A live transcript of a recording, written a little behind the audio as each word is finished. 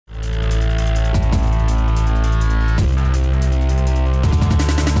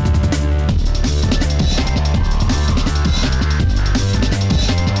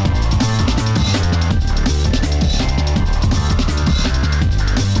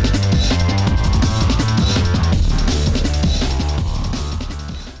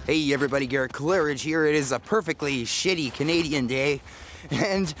Hey everybody, Garret Claridge here. It is a perfectly shitty Canadian day,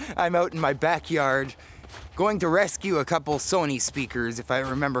 and I'm out in my backyard going to rescue a couple Sony speakers, if I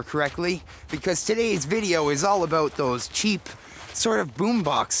remember correctly, because today's video is all about those cheap sort of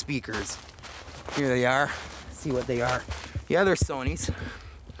boombox speakers. Here they are. See what they are. Yeah, they're Sonys.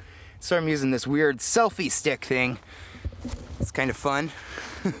 So I'm using this weird selfie stick thing. It's kind of fun.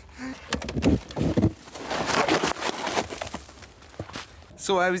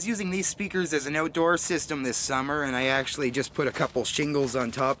 So I was using these speakers as an outdoor system this summer, and I actually just put a couple shingles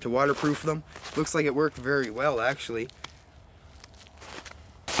on top to waterproof them. Looks like it worked very well, actually.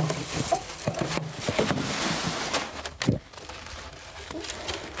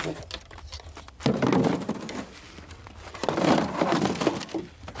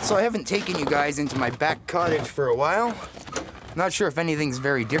 So I haven't taken you guys into my back cottage for a while. Not sure if anything's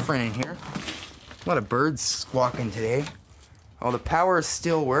very different in here. A lot of birds squawking today. All the power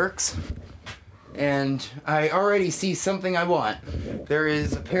still works, and I already see something I want. There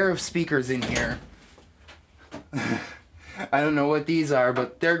is a pair of speakers in here. I don't know what these are,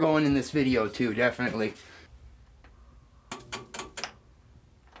 but they're going in this video too, definitely.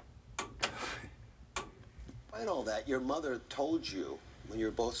 I know that your mother told you when you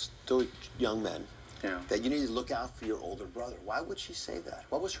were both still young men, that you need to look out for your older brother. Why would she say that?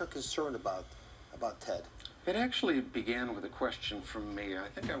 What was her concern about Ted? It actually began with a question from me. I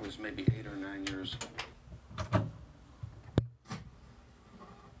think I was maybe 8 or 9 years old.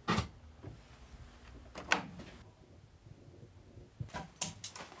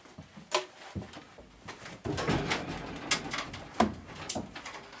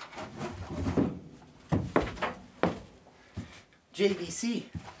 JVC.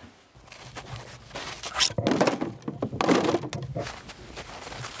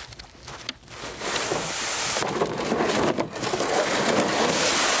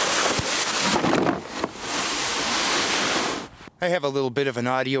 I have a little bit of an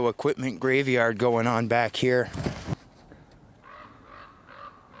audio equipment graveyard going on back here.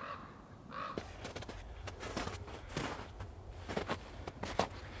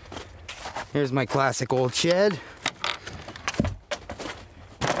 Here's my classic old shed.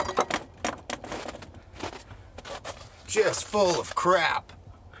 Just full of crap.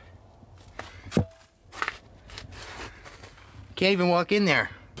 Can't even walk in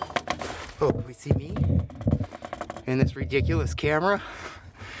there. Oh, we see me? And this ridiculous camera.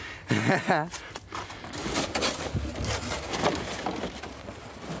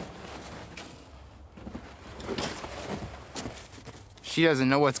 She doesn't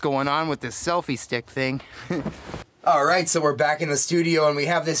know what's going on with this selfie stick thing. Alright, so we're back in the studio and we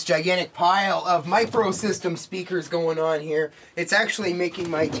have this gigantic pile of micro system speakers going on here. It's actually making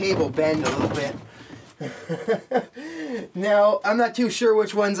my table bend a little bit. Now, I'm not too sure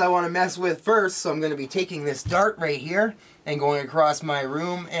which ones I want to mess with first, so I'm going to be taking this dart right here and going across my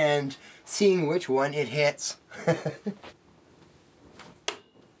room and seeing which one it hits.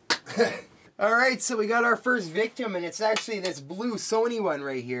 Alright, so we got our first victim, and it's actually this blue Sony one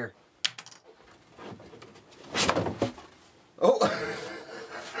right here. Oh!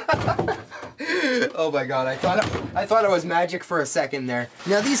 Oh my god, I thought it was magic for a second there.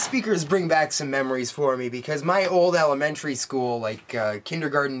 Now these speakers bring back some memories for me because my old elementary school, like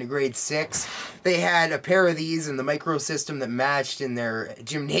kindergarten to grade 6, they had a pair of these and the micro system that matched in their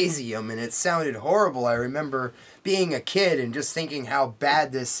gymnasium, and it sounded horrible. I remember being a kid and just thinking how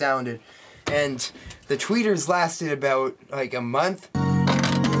bad this sounded. And the tweeters lasted about like a month.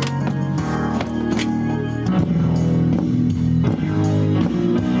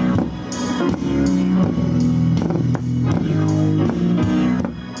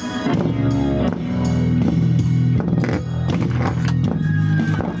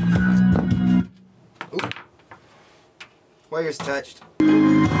 Wires touched.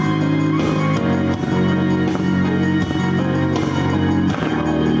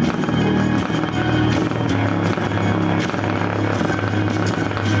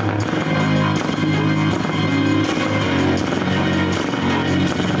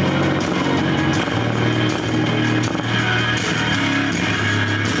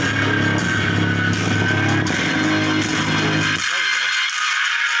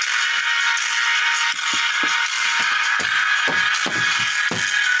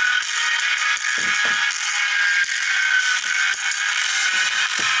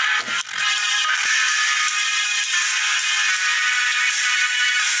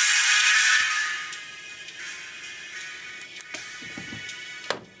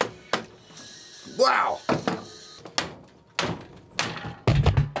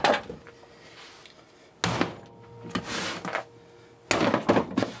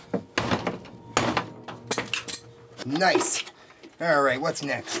 Nice. Alright, what's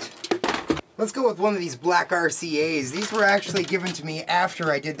next? Let's go with one of these black RCAs. These were actually given to me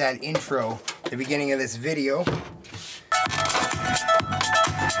after I did that intro at the beginning of this video.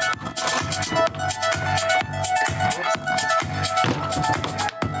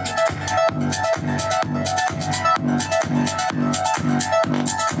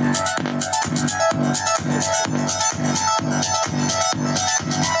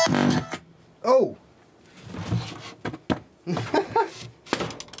 Oh!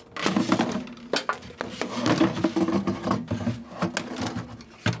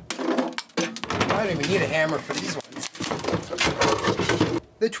 I don't even need a hammer for these ones.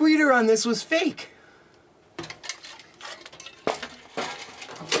 The tweeter on this was fake.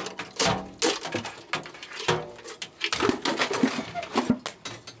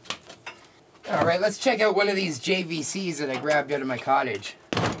 Alright, let's check out one of these JVCs that I grabbed out of my cottage.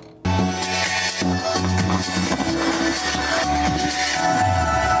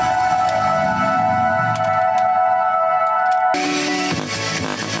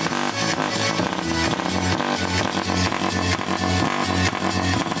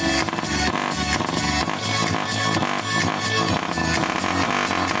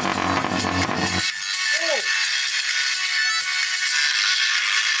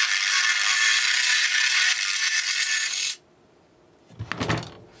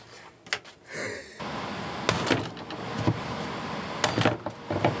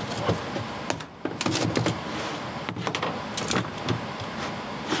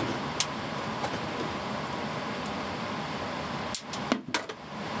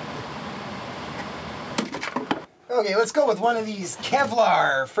 Okay, let's go with one of these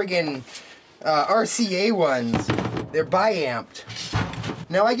Kevlar friggin' RCA ones. They're bi-amped.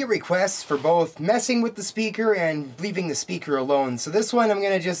 Now I get requests for both messing with the speaker and leaving the speaker alone. So this one I'm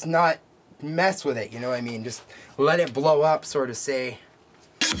gonna just not mess with it, you know what I mean? Just let it blow up, sort of say.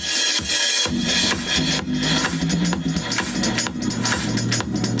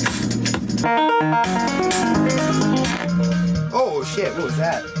 Oh shit, what was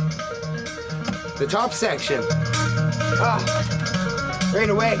that? The top section. Ah, right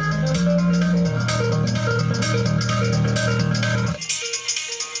away.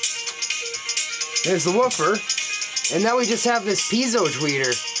 There's the woofer. And now we just have this piezo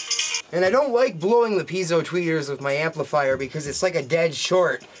tweeter. And I don't like blowing the piezo tweeters with my amplifier because it's like a dead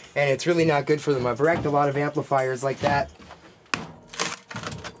short and it's really not good for them. I've wrecked a lot of amplifiers like that.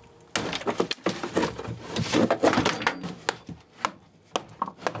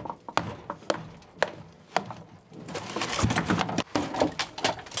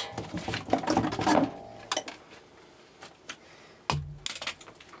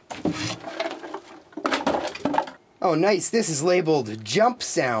 Oh nice, this is labeled jump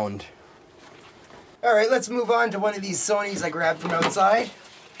sound. Alright, let's move on to one of these Sonys I grabbed from outside.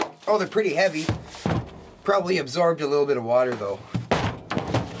 Oh, they're pretty heavy. Probably absorbed a little bit of water though.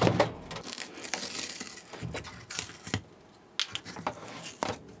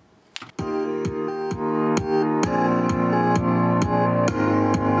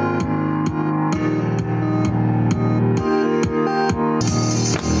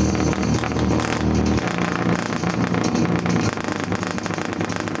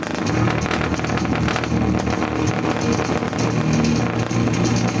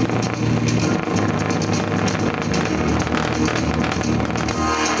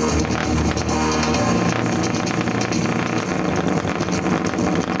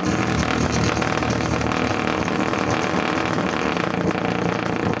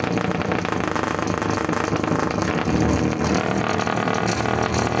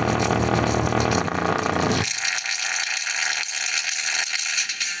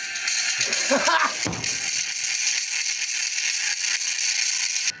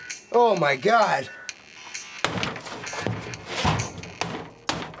 Oh my God.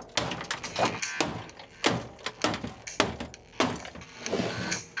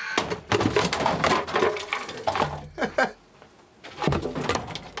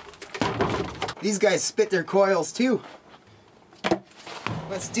 These guys spit their coils too.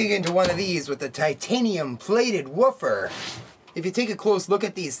 Let's dig into one of these with the titanium plated woofer. If you take a close look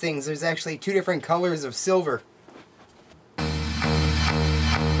at these things, there's actually two different colors of silver.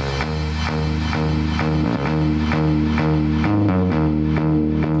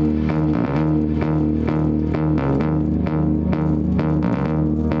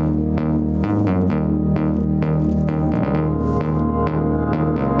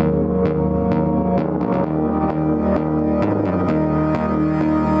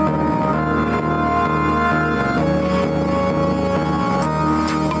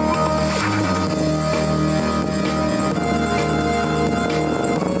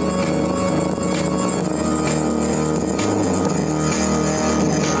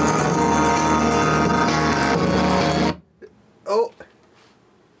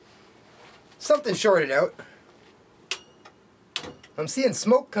 short it out. I'm seeing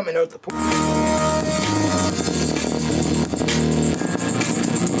smoke coming out the port.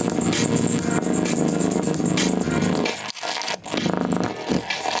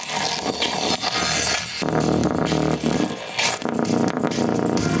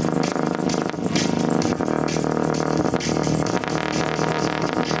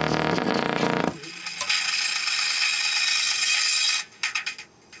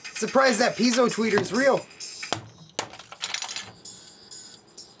 Surprised that piezo tweeter's real.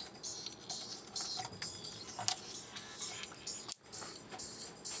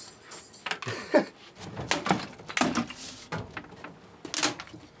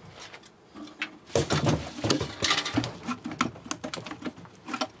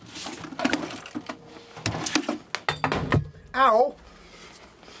 Ow!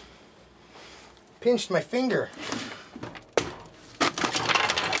 Pinched my finger.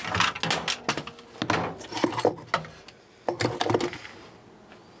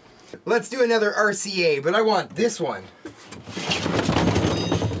 Let's do another RCA, but I want this one.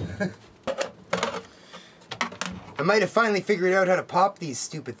 I might have finally figured out how to pop these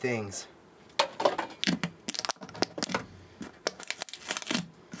stupid things.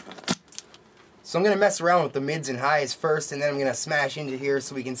 So I'm going to mess around with the mids and highs first, and then I'm going to smash into here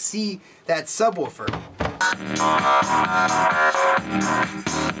so we can see that subwoofer.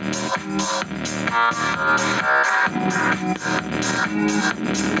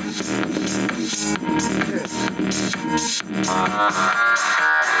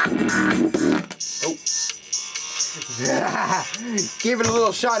 Oh. Gave it a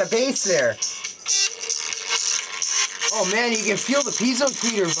little shot of bass there. Oh man, you can feel the piezo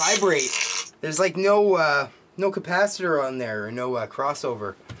tweeter vibrate. There's like no capacitor on there, or no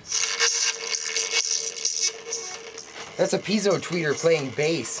crossover. That's a piezo tweeter playing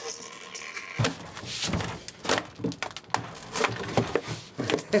bass.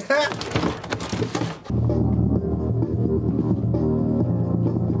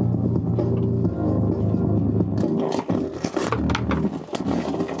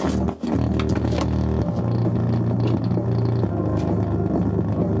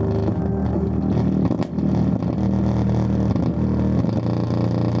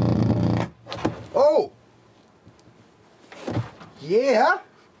 Oh! Yeah!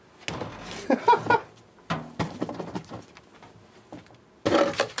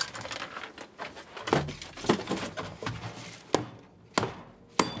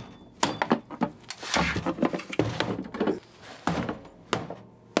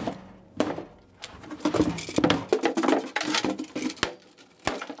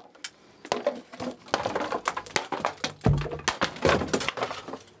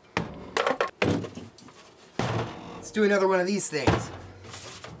 Let's do another one of these things.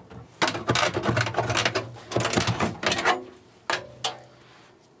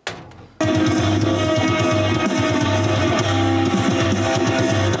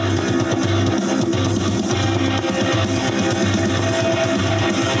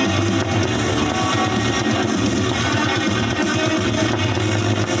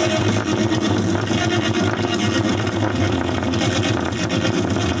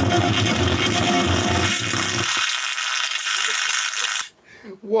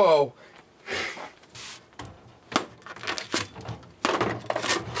 Whoa.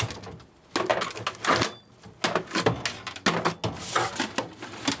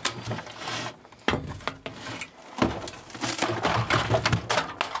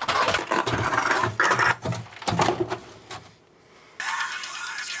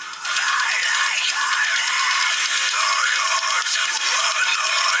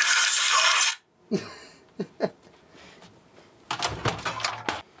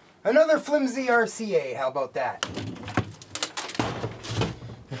 Another flimsy RCA, how about that?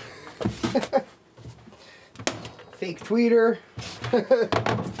 Fake tweeter.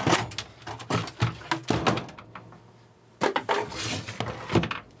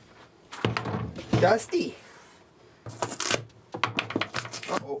 Dusty.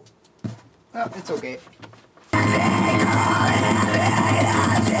 Uh-oh. Oh, it's okay.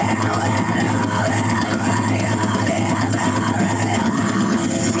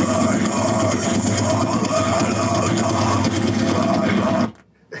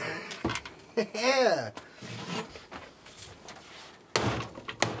 Yeah.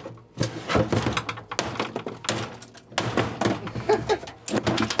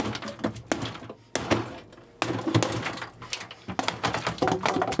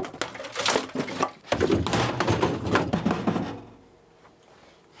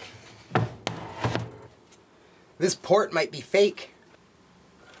 This port might be fake.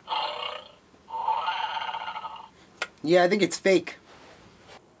 Yeah, I think it's fake.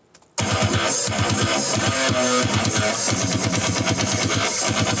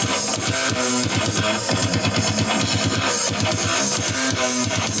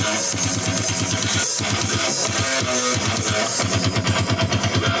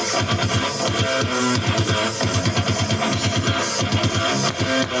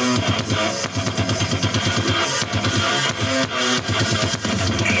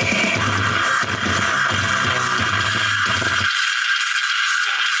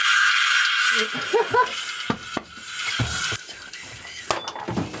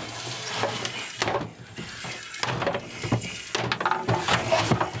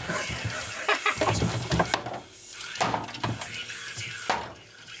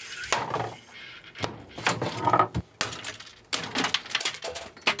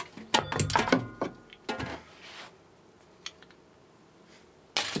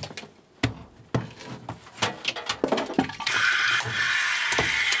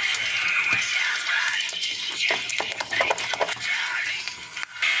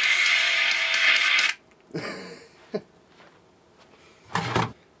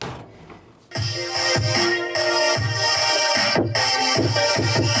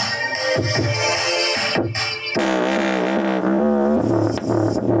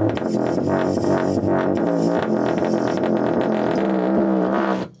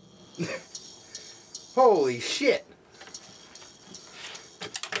 Holy shit.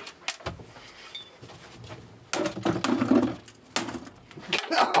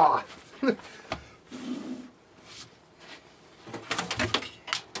 Ah.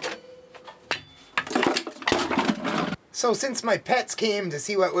 So since my pets came to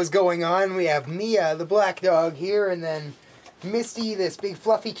see what was going on, we have Mia, the black dog, here, and then Misty, this big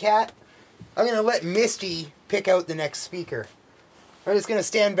fluffy cat. I'm going to let Misty pick out the next speaker. I'm just going to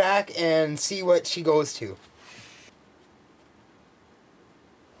stand back and see what she goes to.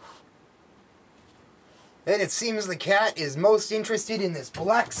 And it seems the cat is most interested in this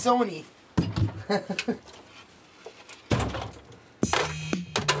black Sony.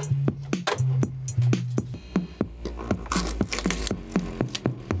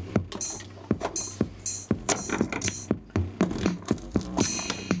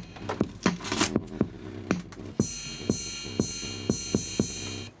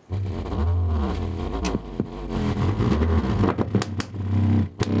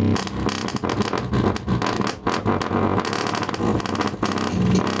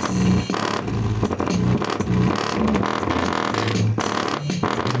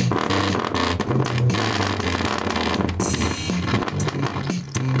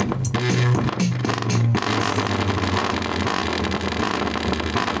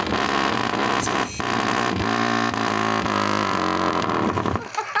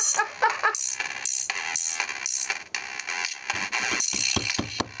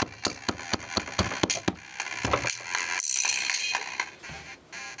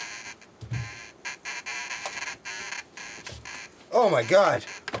 Oh my God.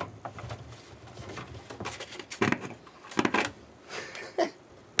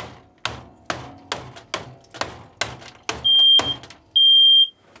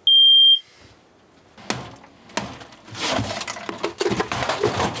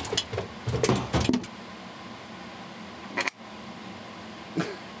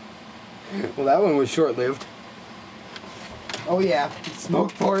 Well, that one was short-lived. Oh yeah,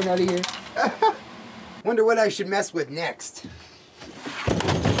 smoke pouring out of here. Wonder what I should mess with next.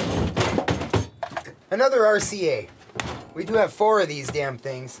 Another RCA. We do have 4 of these damn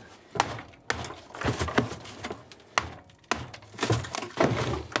things.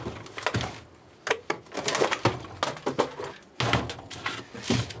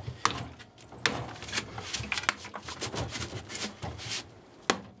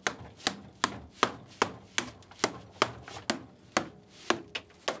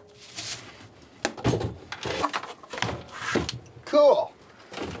 Cool.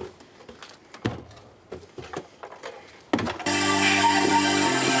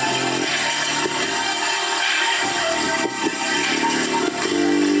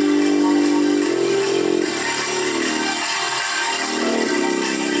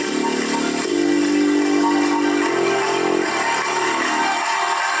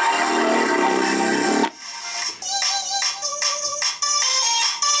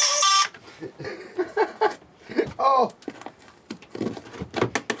 Oh.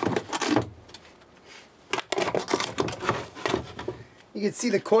 You can see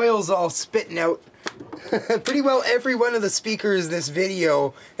the coils all spitting out. Pretty well every one of the speakers this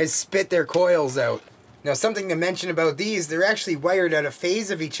video has spit their coils out. Now something to mention about these, they're actually wired out of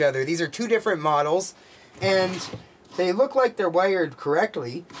phase of each other. These are 2 different models, and They look like they're wired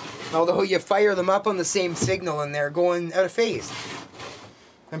correctly, although you fire them up on the same signal and they're going out of phase.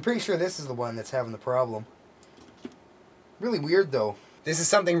 I'm pretty sure this is the one that's having the problem. Really weird though. This is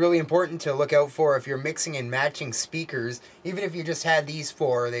something really important to look out for if you're mixing and matching speakers. Even if you just had these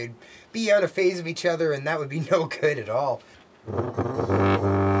four, they'd be out of phase of each other and that would be no good at all.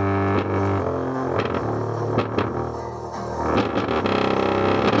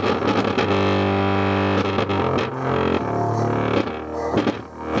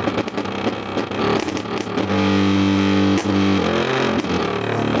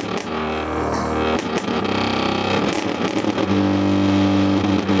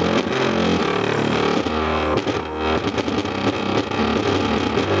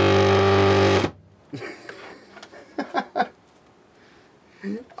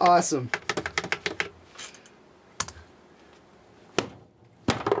 Awesome.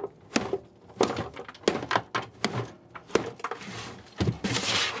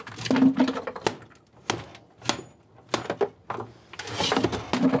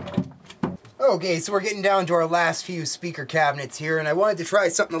 Okay, so we're getting down to our last few speaker cabinets here, and I wanted to try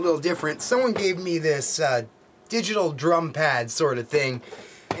something a little different. Someone gave me this digital drum pad sort of thing,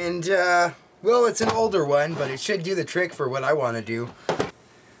 and well, it's an older one, but it should do the trick for what I want to do.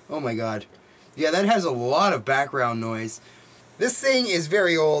 Oh my god. Yeah, that has a lot of background noise. This thing is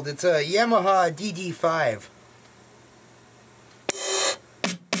very old. It's a Yamaha DD5.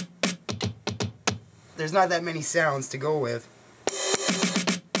 There's not that many sounds to go with.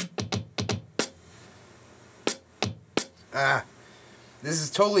 This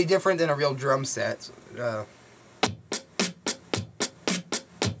is totally different than a real drum set.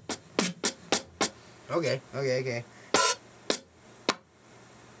 Okay.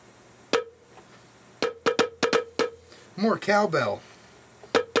 More cowbell.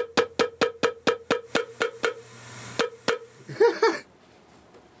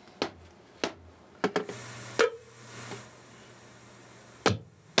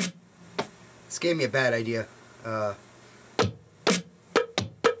 This gave me a bad idea.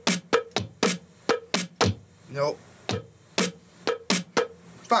 Nope.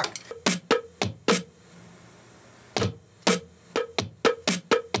 Fuck.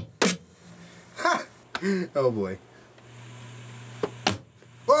 Ha! Oh boy.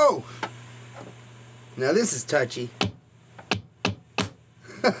 Whoa! Now this is touchy.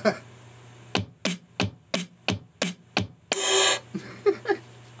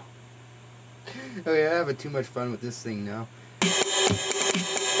 Okay, I'm having too much fun with this thing now.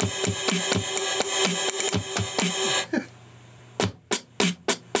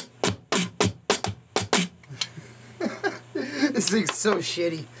 This thing's so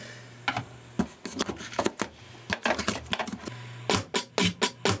shitty.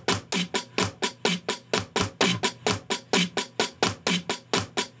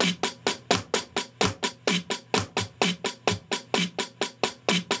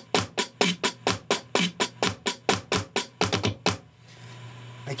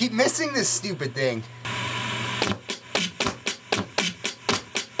 I keep missing this stupid thing.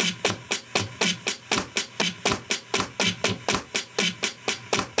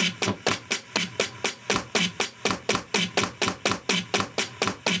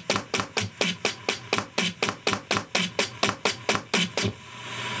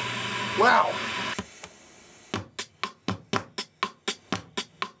 Wow.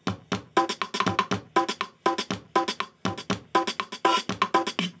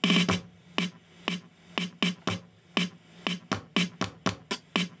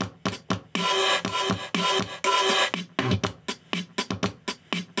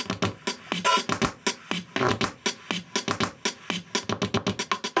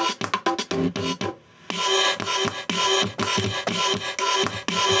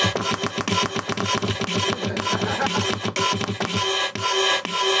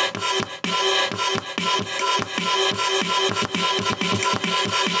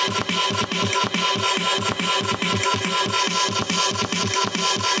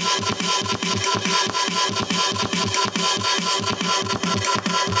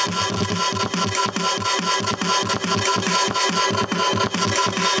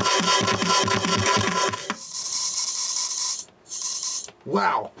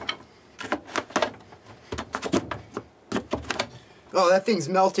 Wow. Oh, that thing's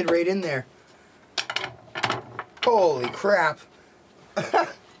melted right in there. Holy crap.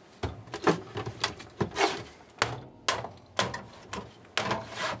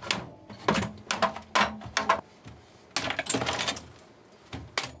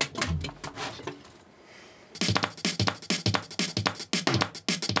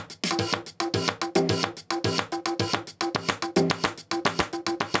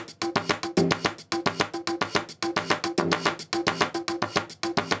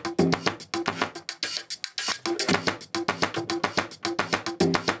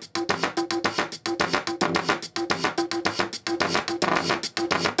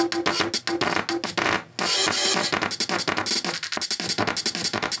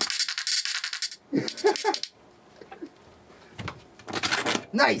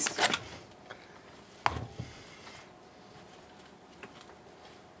 Nice!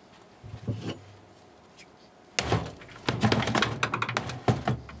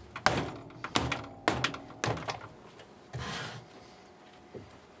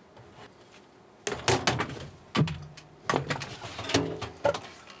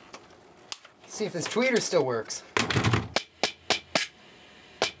 See if this tweeter still works.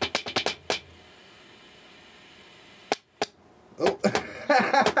 Oh.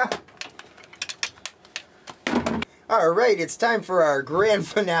 Alright, it's time for our grand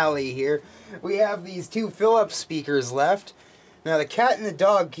finale here. We have these two Philips speakers left. Now the cat and the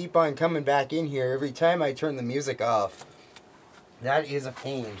dog keep on coming back in here every time I turn the music off. That is a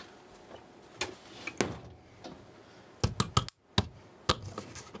pain.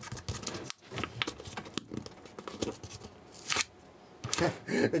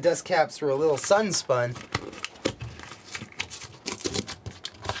 The dust caps were a little sun-spun.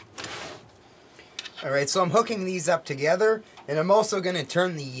 Alright, so I'm hooking these up together, and I'm also going to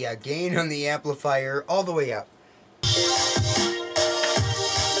turn the gain on the amplifier all the way up.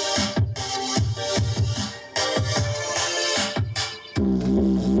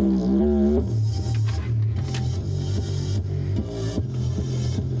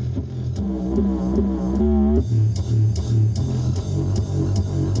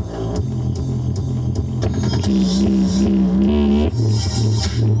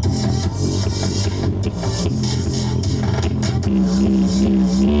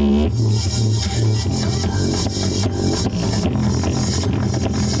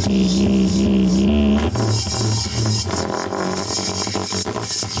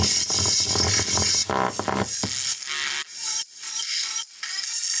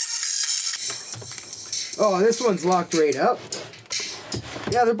 Oh, this one's locked right up.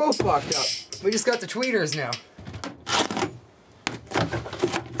 Yeah, they're both locked up. We just got the tweeters now.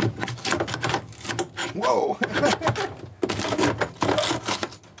 Whoa!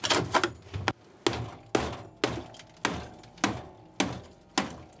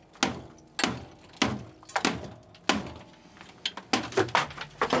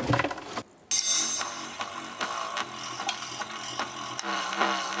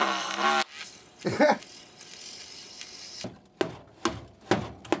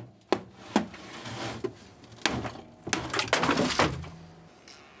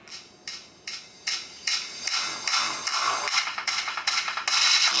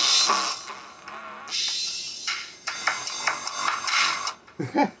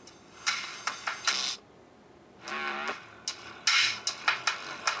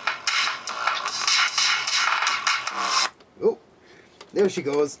 Oh, there she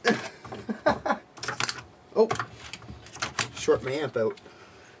goes. Oh, short my amp out.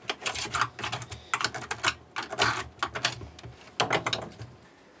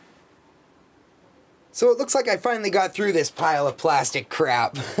 So it looks like I finally got through this pile of plastic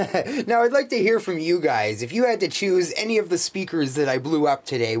crap. Now I'd like to hear from you guys. If you had to choose any of the speakers that I blew up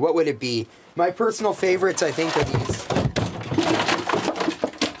today, what would it be? My personal favorites, I think, are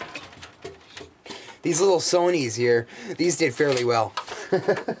these little Sonys here. These did fairly well.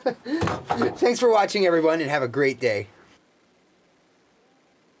 Thanks for watching, everyone, and have a great day.